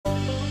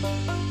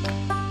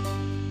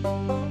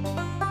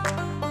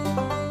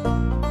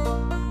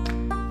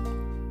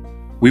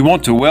We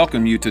want to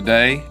welcome you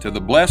today to the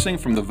Blessing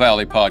from the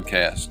Valley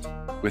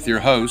podcast with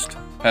your host,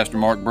 Pastor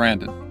Mark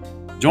Brandon.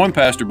 Join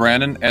Pastor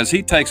Brandon as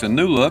he takes a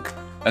new look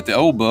at the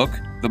old book,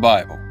 the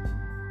Bible.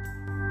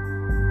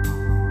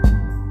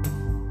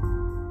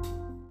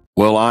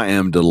 Well, I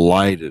am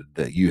delighted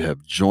that you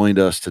have joined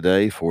us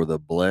today for the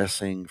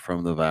Blessing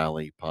from the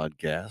Valley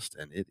podcast,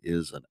 and it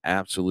is an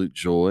absolute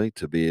joy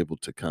to be able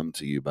to come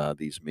to you by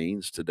these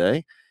means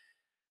today.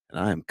 And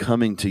I am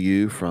coming to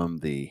you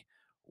from the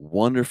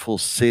wonderful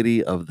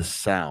city of the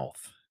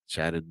South,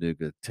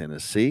 Chattanooga,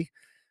 Tennessee.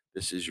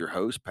 This is your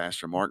host,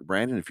 Pastor Mark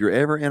Brandon. If you're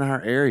ever in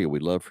our area,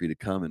 we'd love for you to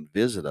come and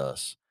visit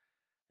us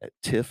at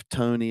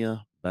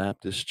Tiftonia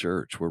Baptist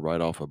Church. We're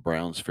right off of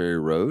Browns Ferry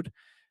Road,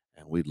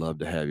 and we'd love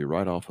to have you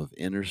right off of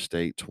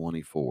Interstate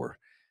 24.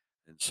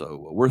 And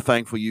so we're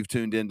thankful you've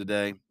tuned in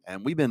today.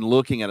 And we've been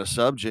looking at a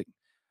subject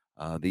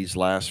these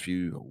last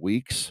few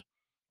weeks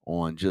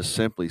on just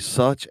simply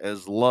such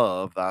as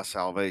love thy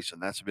salvation.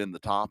 That's been the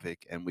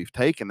topic. And we've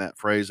taken that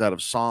phrase out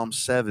of Psalm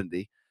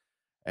 70.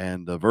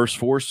 And verse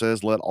 4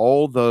 says, "Let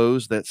all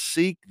those that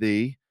seek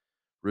thee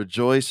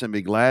rejoice and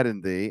be glad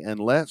in thee, and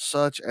let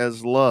such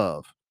as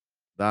love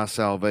thy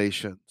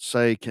salvation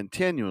say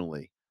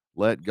continually,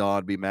 let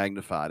God be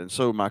magnified." And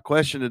so my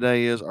question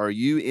today is, are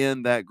you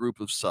in that group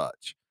of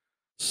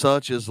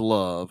such as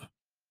love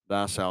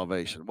thy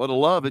salvation? Well, to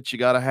love it, you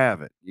got to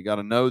have it. You got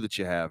to know that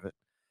you have it.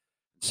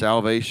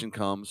 Salvation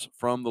comes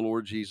from the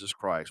Lord Jesus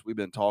Christ. We've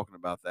been talking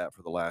about that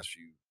for the last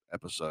few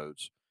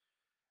episodes.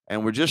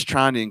 And we're just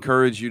trying to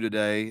encourage you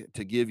today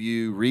to give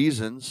you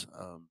reasons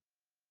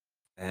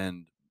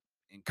and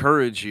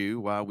encourage you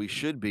why we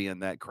should be in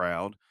that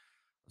crowd,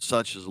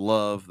 such as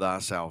love thy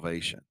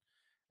salvation.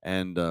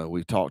 And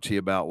we've talked to you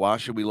about why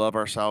should we love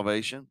our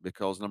salvation?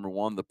 Because number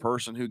one, the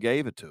person who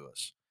gave it to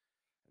us.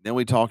 Then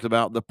we talked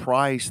about the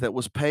price that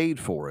was paid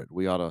for it.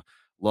 We ought to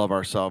love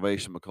our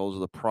salvation because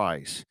of the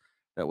price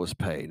that was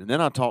paid. And then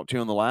I talked to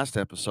you in the last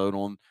episode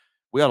on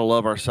we ought to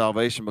love our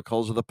salvation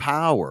because of the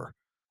power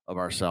of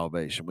our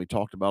salvation. We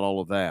talked about all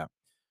of that.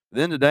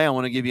 Then today I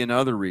want to give you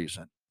another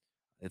reason.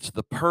 It's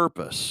the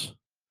purpose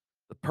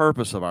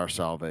of our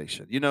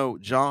salvation. You know,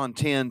 John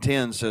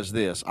 10:10 says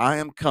this, "I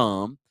am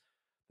come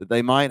that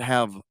they might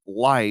have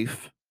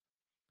life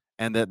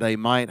and that they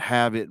might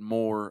have it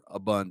more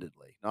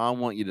abundantly." Now, I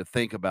want you to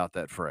think about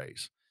that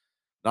phrase.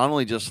 Not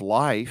only just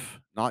life,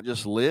 not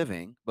just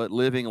living, but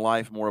living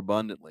life more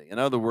abundantly. In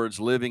other words,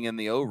 living in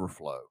the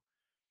overflow.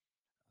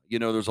 You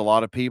know, there's a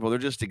lot of people, they're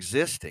just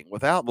existing.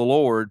 Without the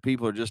Lord,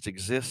 people are just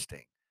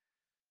existing.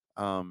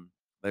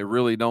 They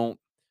really don't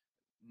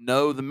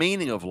know the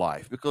meaning of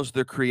life because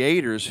they're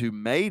creators who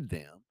made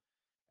them.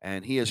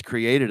 And he has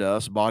created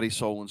us, body,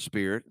 soul, and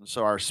spirit. And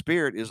so our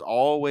spirit is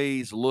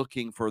always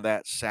looking for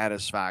that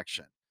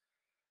satisfaction.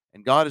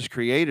 And God has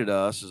created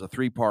us as a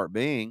three-part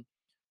being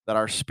that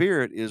our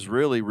spirit is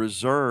really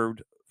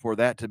reserved for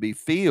that to be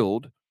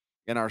filled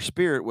in our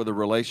spirit with a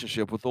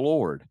relationship with the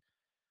Lord.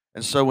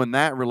 And so when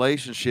that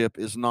relationship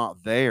is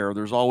not there,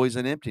 there's always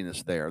an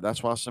emptiness there.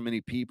 That's why so many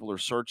people are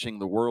searching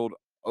the world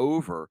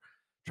over,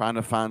 trying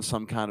to find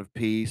some kind of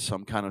peace,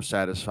 some kind of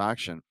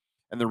satisfaction.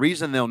 And the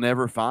reason they'll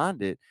never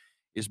find it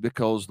is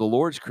because the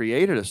Lord's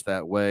created us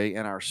that way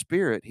in our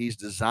spirit. He's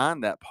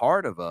designed that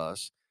part of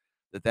us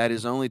that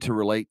is only to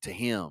relate to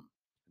Him,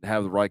 to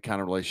have the right kind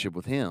of relationship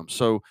with Him.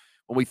 So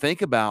when we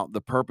think about the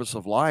purpose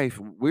of life,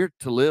 we're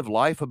to live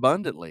life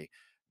abundantly.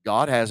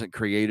 God hasn't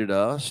created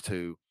us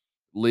to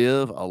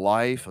live a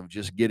life of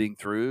just getting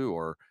through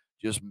or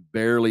just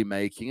barely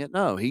making it.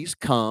 No, He's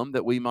come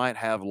that we might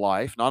have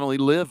life, not only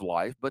live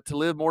life, but to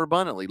live more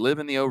abundantly, live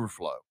in the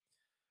overflow.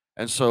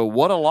 And so,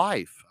 what a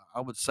life.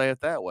 I would say it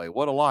that way.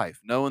 What a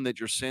life. Knowing that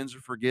your sins are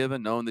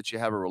forgiven, knowing that you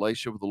have a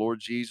relationship with the Lord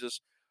Jesus,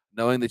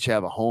 knowing that you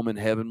have a home in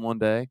heaven one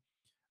day,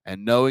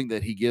 and knowing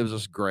that He gives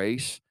us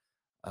grace,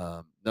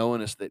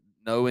 knowing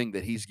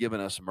that He's given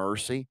us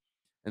mercy.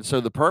 And so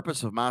the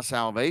purpose of my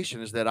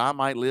salvation is that I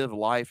might live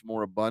life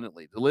more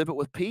abundantly, to live it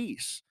with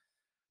peace,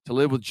 to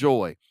live with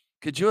joy.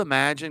 Could you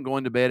imagine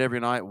going to bed every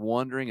night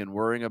wondering and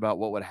worrying about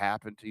what would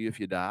happen to you if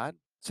you died?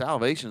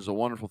 Salvation is a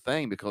wonderful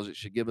thing because it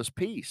should give us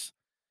peace.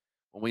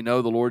 When we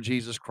know the Lord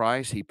Jesus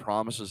Christ, He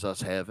promises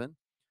us heaven.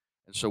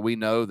 And so we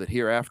know that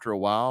here after a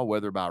while,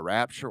 whether by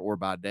rapture or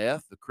by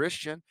death, the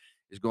Christian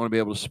is going to be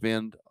able to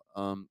spend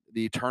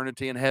the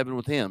eternity in heaven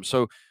with Him.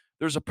 So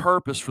there's a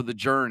purpose for the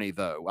journey,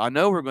 though. I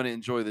know we're going to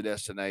enjoy the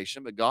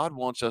destination, but God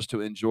wants us to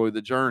enjoy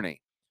the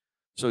journey.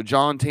 So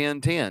John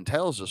 10:10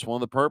 tells us one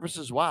of the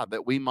purposes why,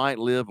 that we might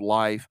live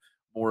life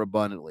more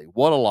abundantly.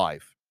 What a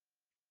life.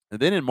 And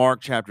then in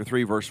Mark chapter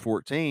 3, verse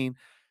 14,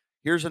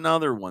 here's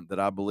another one that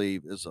I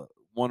believe is a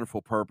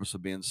wonderful purpose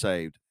of being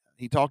saved.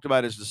 He talked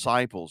about His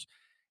disciples,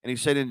 and He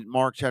said in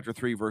Mark chapter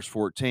 3, verse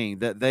 14,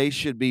 that they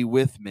should be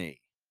with me.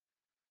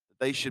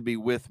 That they should be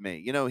with me.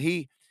 You know,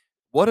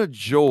 what a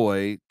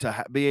joy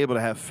to be able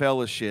to have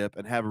fellowship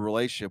and have a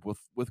relationship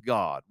with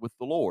God, with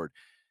the Lord.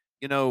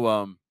 You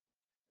know,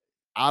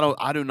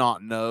 I do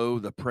not know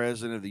the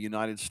president of the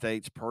United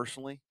States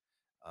personally.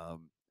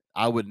 Um,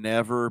 I would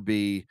never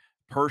be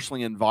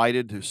personally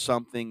invited to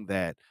something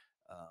that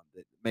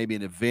maybe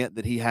an event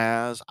that he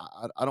has.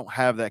 I don't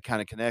have that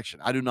kind of connection.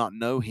 I do not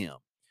know him.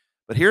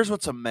 But here's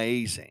what's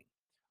amazing.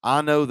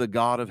 I know the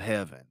God of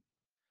heaven.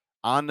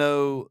 I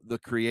know the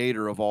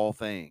creator of all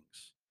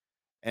things.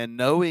 And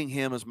knowing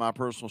him as my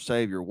personal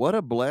savior, what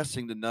a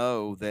blessing to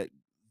know that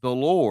the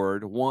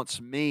Lord wants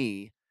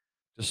me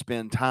to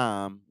spend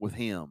time with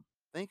him.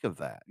 Think of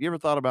that. You ever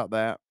thought about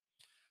that?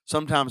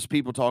 Sometimes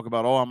people talk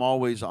about, "Oh, I'm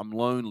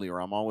lonely or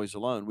I'm always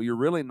alone." Well, you're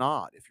really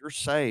not. If you're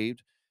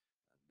saved,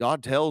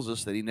 God tells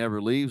us that he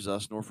never leaves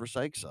us nor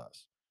forsakes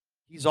us.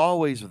 He's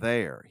always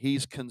there.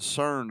 He's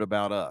concerned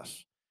about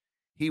us.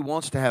 He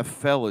wants to have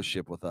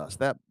fellowship with us.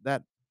 That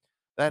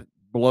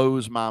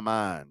blows my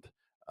mind,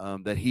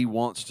 that he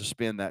wants to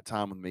spend that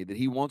time with me, that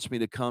he wants me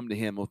to come to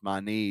him with my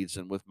needs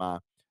and with my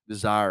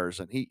desires,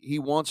 and he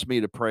wants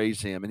me to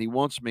praise him, and he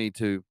wants me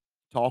to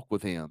talk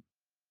with him.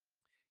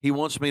 He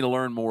wants me to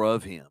learn more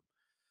of him.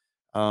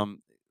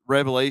 Um,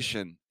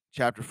 Revelation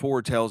chapter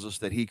 4 tells us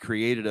that he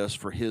created us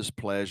for his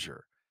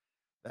pleasure.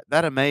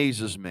 That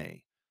amazes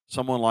me.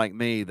 Someone like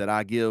me, that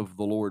I give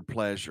the Lord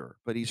pleasure,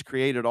 but he's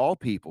created all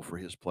people for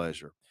his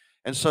pleasure.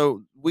 And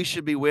so we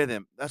should be with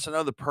him. That's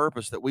another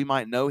purpose, that we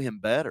might know him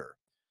better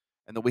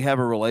and that we have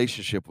a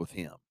relationship with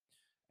him.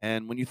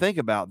 And when you think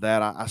about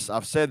that,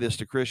 I've said this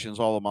to Christians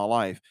all of my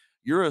life.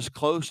 You're as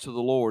close to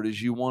the Lord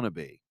as you want to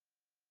be.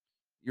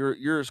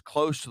 You're as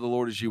close to the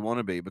Lord as you want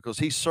to be, because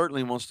he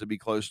certainly wants to be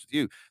close to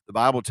you. The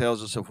Bible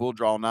tells us if we'll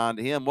draw nigh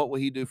to him, what will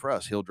he do for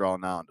us? He'll draw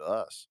nigh to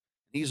us.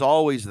 He's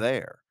always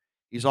there.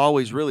 He's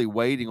always really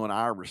waiting on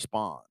our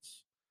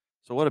response.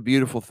 So what a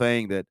beautiful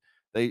thing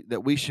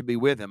that we should be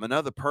with him.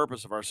 Another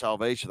purpose of our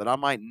salvation, that I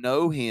might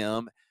know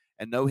him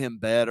and know him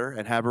better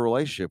and have a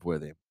relationship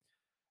with him.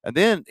 And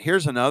then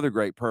here's another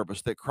great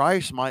purpose, that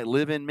Christ might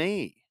live in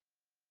me.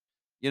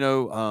 You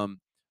know,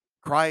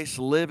 Christ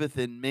liveth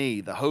in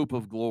me, the hope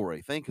of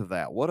glory. Think of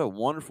that. What a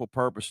wonderful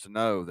purpose to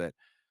know that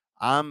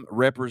I'm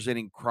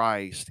representing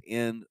Christ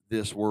in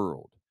this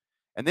world.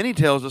 And then he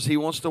tells us he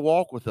wants to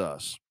walk with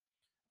us.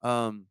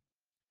 Um,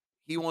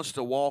 he wants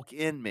to walk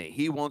in me.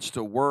 He wants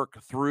to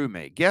work through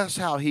me. Guess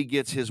how he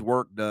gets his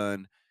work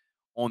done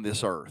on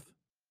this earth?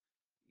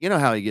 You know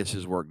how he gets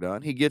his work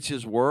done. He gets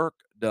his work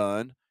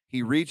done.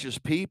 He reaches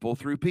people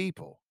through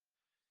people.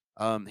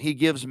 He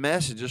gives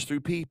messages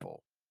through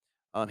people.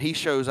 He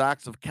shows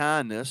acts of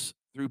kindness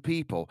through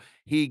people.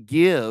 He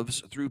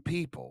gives through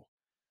people.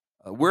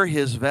 We're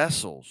his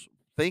vessels.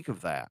 Think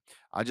of that.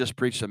 I just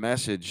preached a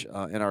message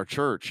in our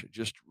church,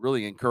 just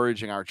really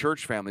encouraging our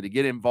church family to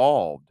get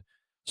involved,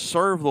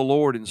 serve the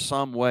Lord in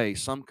some way,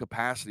 some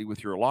capacity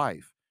with your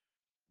life,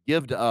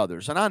 give to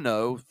others. And I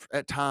know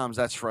at times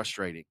that's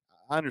frustrating.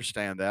 I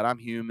understand that. I'm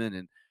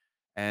human,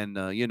 and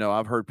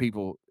I've heard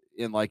people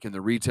in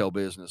the retail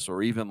business,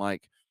 or even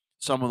like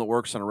someone that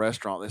works in a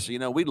restaurant, they say,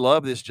 we'd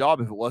love this job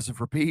if it wasn't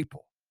for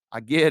people. I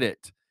get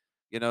it.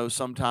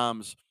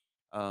 Sometimes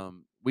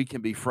we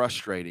can be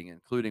frustrating,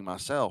 including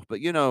myself. But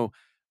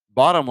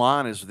bottom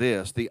line is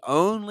this: the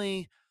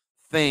only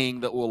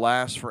thing that will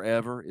last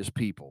forever is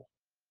people.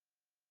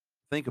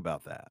 Think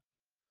about that.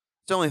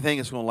 It's the only thing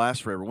that's going to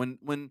last forever.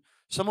 When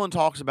someone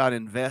talks about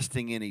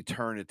investing in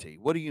eternity,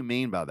 what do you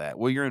mean by that?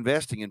 Well, you're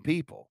investing in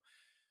people.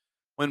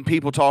 When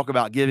people talk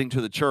about giving to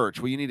the church,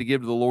 well, you need to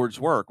give to the Lord's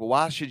work. Well,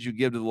 why should you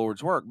give to the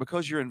Lord's work?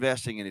 Because you're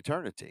investing in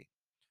eternity.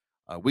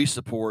 We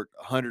support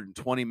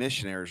 120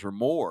 missionaries or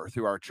more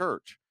through our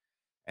church,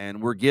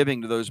 and we're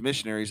giving to those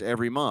missionaries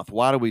every month.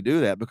 Why do we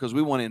do that? Because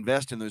we want to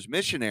invest in those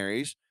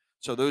missionaries,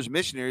 so those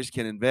missionaries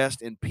can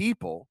invest in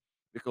people,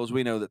 because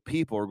we know that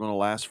people are going to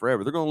last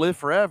forever. They're going to live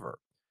forever.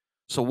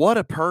 So what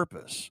a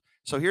purpose.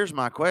 So here's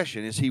my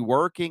question: is he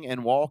working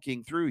and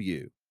walking through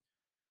you?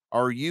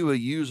 Are you a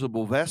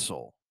usable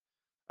vessel?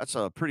 That's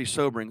a pretty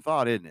sobering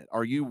thought, isn't it?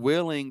 Are you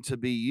willing to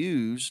be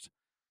used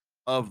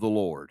of the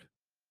Lord?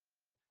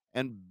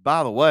 And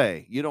by the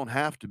way, you don't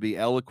have to be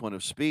eloquent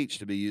of speech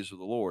to be used of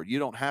the Lord. You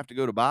don't have to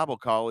go to Bible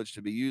college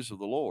to be used of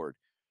the Lord.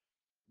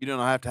 You don't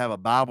have to have a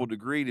Bible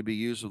degree to be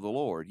used of the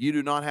Lord. You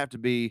do not have to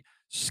be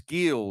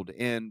skilled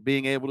in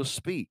being able to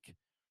speak.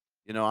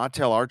 I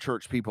tell our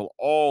church people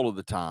all of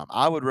the time,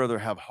 I would rather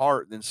have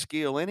heart than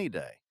skill any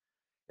day.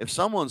 If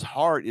someone's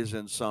heart is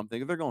in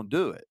something, they're going to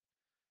do it,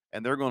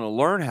 and they're going to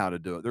learn how to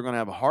do it. They're going to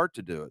have a heart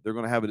to do it. They're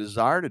going to have a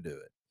desire to do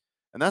it.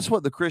 And that's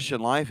what the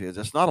Christian life is.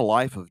 It's not a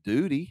life of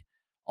duty,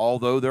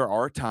 although there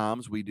are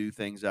times we do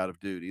things out of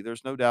duty.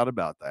 There's no doubt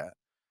about that.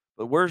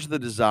 But where's the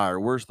desire?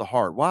 Where's the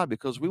heart? Why?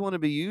 Because we want to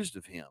be used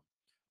of him.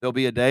 There'll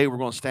be a day we're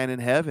going to stand in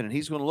heaven and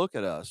he's going to look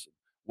at us.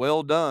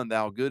 Well done,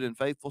 thou good and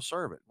faithful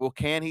servant. Well,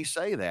 can he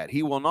say that?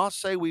 He will not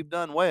say we've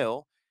done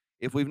well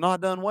if we've not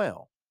done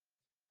well.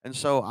 And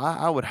so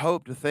I would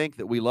hope to think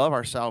that we love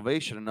our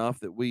salvation enough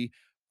that we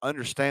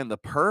understand the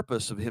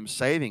purpose of him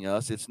saving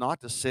us. It's not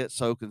to sit,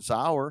 soak, and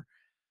sour.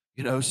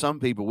 Some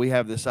people, we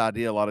have this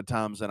idea a lot of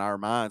times in our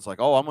minds,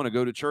 like, oh, I'm going to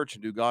go to church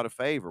and do God a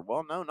favor.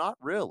 Well, no, not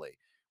really.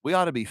 We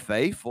ought to be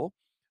faithful.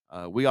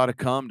 We ought to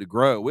come to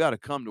grow. We ought to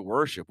come to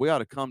worship. We ought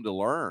to come to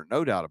learn,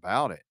 no doubt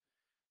about it.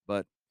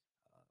 But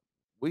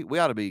We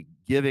ought to be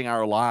giving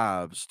our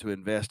lives to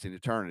invest in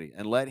eternity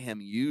and let him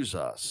use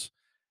us.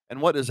 And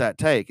what does that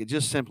take? It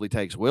just simply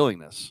takes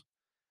willingness.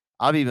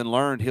 I've even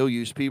learned he'll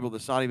use people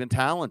that's not even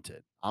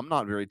talented. I'm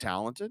not very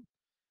talented.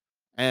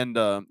 And,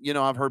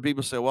 I've heard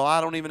people say, well,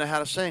 I don't even know how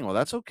to sing. Well,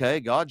 that's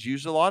okay. God's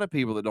used a lot of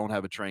people that don't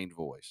have a trained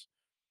voice.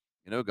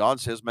 God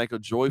says make a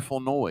joyful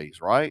noise,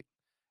 right?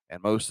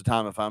 And most of the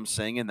time, if I'm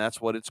singing,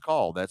 that's what it's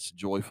called. That's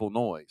joyful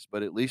noise.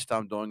 But at least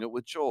I'm doing it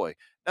with joy.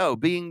 No,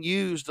 being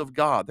used of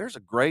God, there's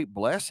a great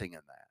blessing in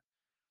that.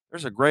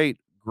 There's a great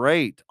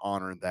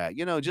honor in that.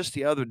 Just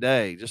the other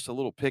day, just a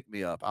little pick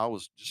me up. I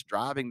was just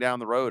driving down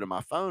the road and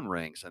my phone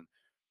rings and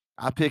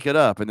I pick it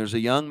up and there's a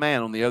young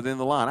man on the other end of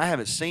the line. I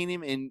haven't seen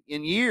him in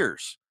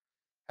years.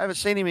 I haven't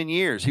seen him in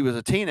years. He was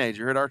a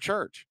teenager at our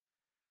church.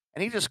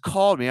 And he just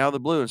called me out of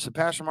the blue and said,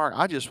 Pastor Mark,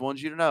 I just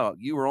wanted you to know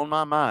you were on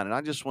my mind. And I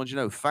just want you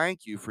to know,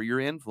 thank you for your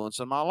influence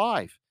in my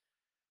life.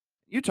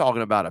 You're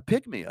talking about a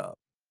pick me up.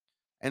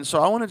 And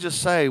so I want to just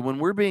say, when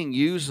we're being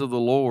used of the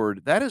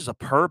Lord, that is a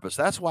purpose.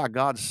 That's why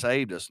God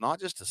saved us, not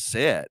just to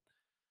sit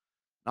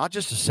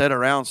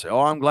around and say, oh,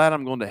 I'm glad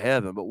I'm going to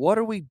heaven. But what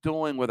are we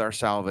doing with our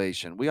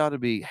salvation? We ought to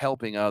be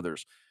helping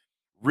others.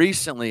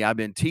 Recently, I've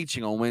been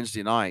teaching on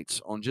Wednesday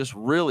nights on just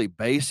really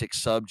basic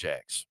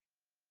subjects.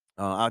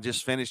 I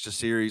just finished a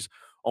series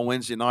on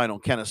Wednesday night on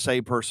can a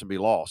saved person be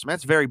lost? I mean,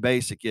 that's very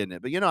basic, isn't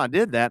it? But, I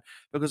did that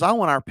because I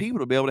want our people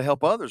to be able to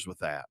help others with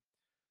that.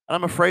 And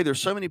I'm afraid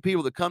there's so many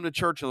people that come to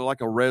church and they're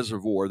like a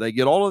reservoir. They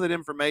get all of that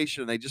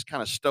information and they just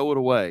kind of stow it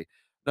away.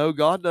 No,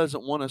 God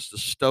doesn't want us to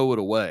stow it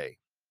away.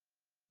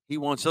 He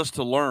wants us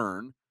to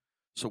learn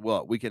so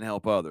what? We can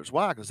help others.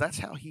 Why? Because that's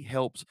how he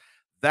helps.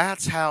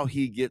 That's how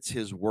he gets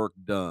his work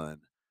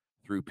done,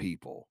 through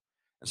people.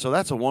 And so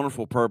that's a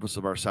wonderful purpose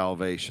of our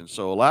salvation.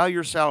 So allow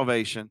your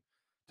salvation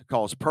to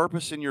cause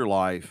purpose in your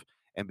life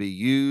and be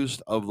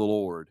used of the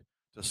Lord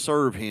to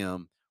serve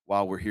him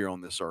while we're here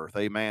on this earth.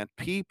 Amen.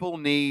 People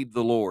need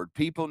the Lord.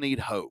 People need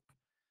hope.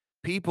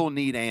 People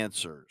need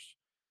answers.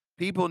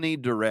 People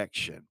need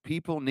direction.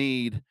 People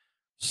need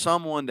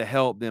someone to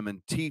help them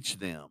and teach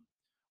them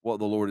what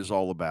the Lord is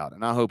all about.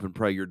 And I hope and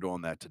pray you're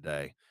doing that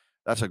today.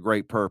 That's a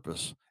great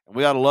purpose. And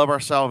we ought to love our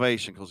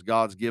salvation because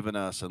God's given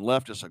us and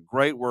left us a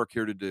great work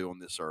here to do on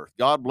this earth.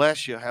 God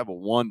bless you. Have a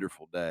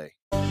wonderful day.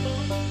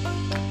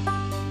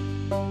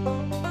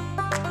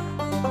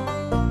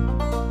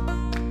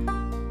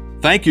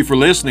 Thank you for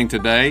listening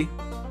today.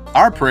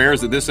 Our prayer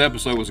is that this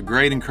episode was a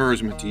great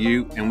encouragement to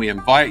you, and we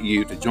invite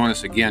you to join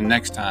us again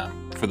next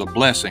time for the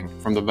Blessing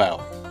from the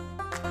Valley.